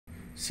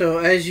So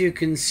as you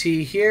can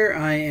see here,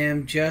 I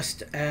am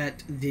just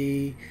at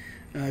the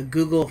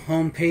Google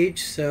homepage,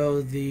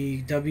 so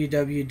the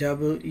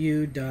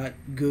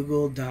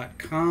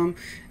www.google.com.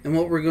 And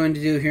what we're going to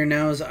do here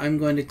now is I'm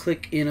going to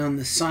click in on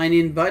the sign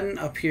in button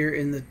up here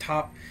in the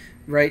top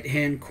right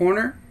hand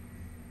corner.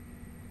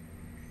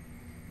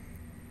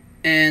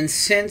 And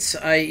since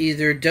I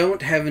either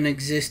don't have an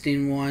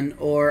existing one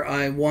or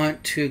I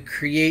want to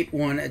create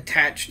one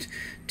attached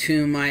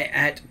to my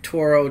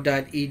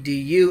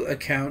 @touro.edu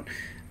account,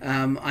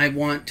 I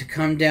want to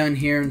come down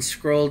here and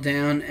scroll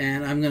down,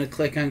 and I'm going to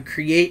click on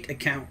create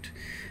account,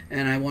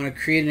 and I want to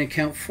create an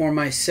account for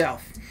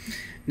myself.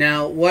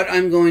 Now what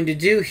I'm going to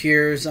do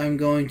here is I'm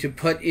going to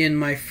put in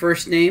my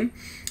first name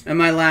and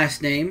my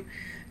last name,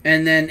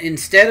 and then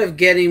instead of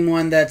getting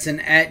one that's an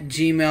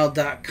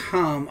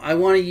 @gmail.com, I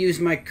want to use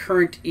my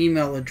current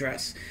email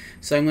address.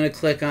 So I'm going to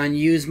click on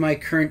use my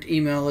current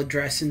email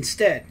address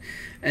instead.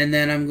 And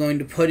then I'm going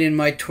to put in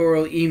my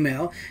Touro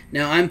email.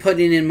 Now I'm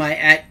putting in my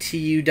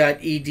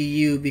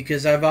 @tu.edu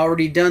because I've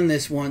already done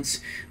this once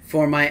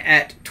for my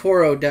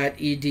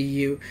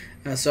 @touro.edu.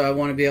 So I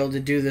want to be able to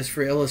do this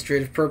for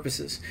illustrative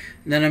purposes.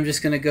 And then I'm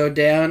just going to go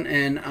down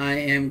and I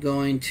am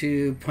going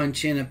to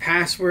punch in a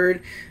password,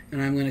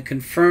 and I'm going to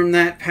confirm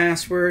that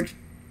password.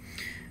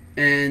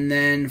 And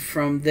then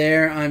from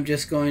there I'm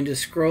just going to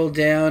scroll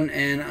down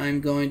and I'm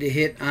going to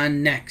hit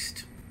on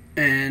next.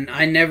 And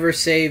I never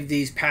save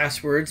these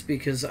passwords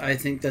because I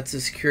think that's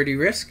a security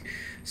risk.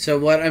 So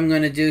what I'm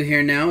going to do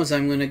here now is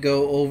I'm going to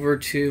go over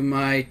to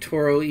my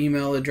Touro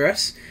email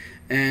address,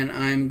 and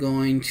I'm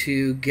going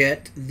to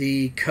get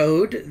the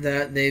code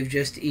that they've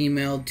just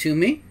emailed to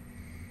me.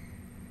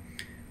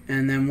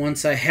 And then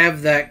once I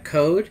have that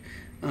code,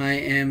 I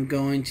am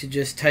going to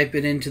just type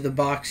it into the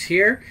box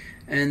here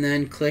and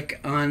then click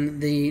on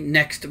the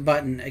next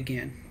button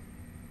again.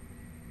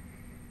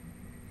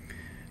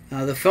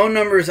 The phone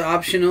number is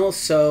optional,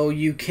 so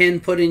you can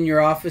put in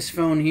your office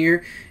phone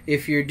here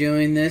if you're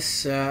doing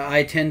this.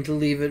 I tend to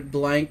leave it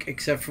blank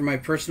except for my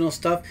personal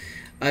stuff.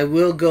 I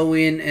will go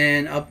in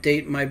and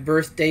update my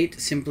birth date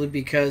simply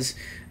because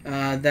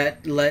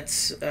that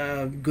lets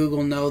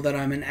Google know that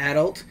I'm an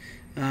adult.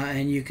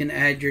 And you can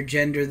add your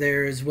gender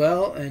there as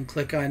well and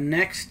click on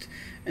next.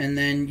 And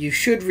then you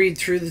should read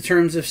through the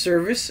terms of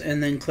service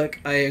and then click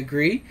I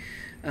agree.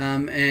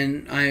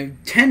 And I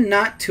tend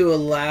not to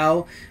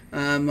allow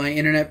my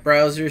internet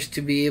browsers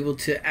to be able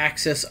to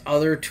access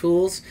other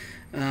tools,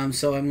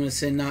 so I'm going to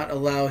say not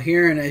allow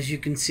here. And as you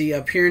can see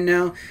up here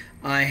now,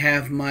 I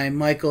have my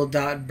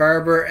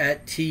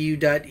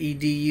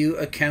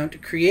michael.barber@tu.edu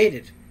account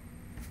created.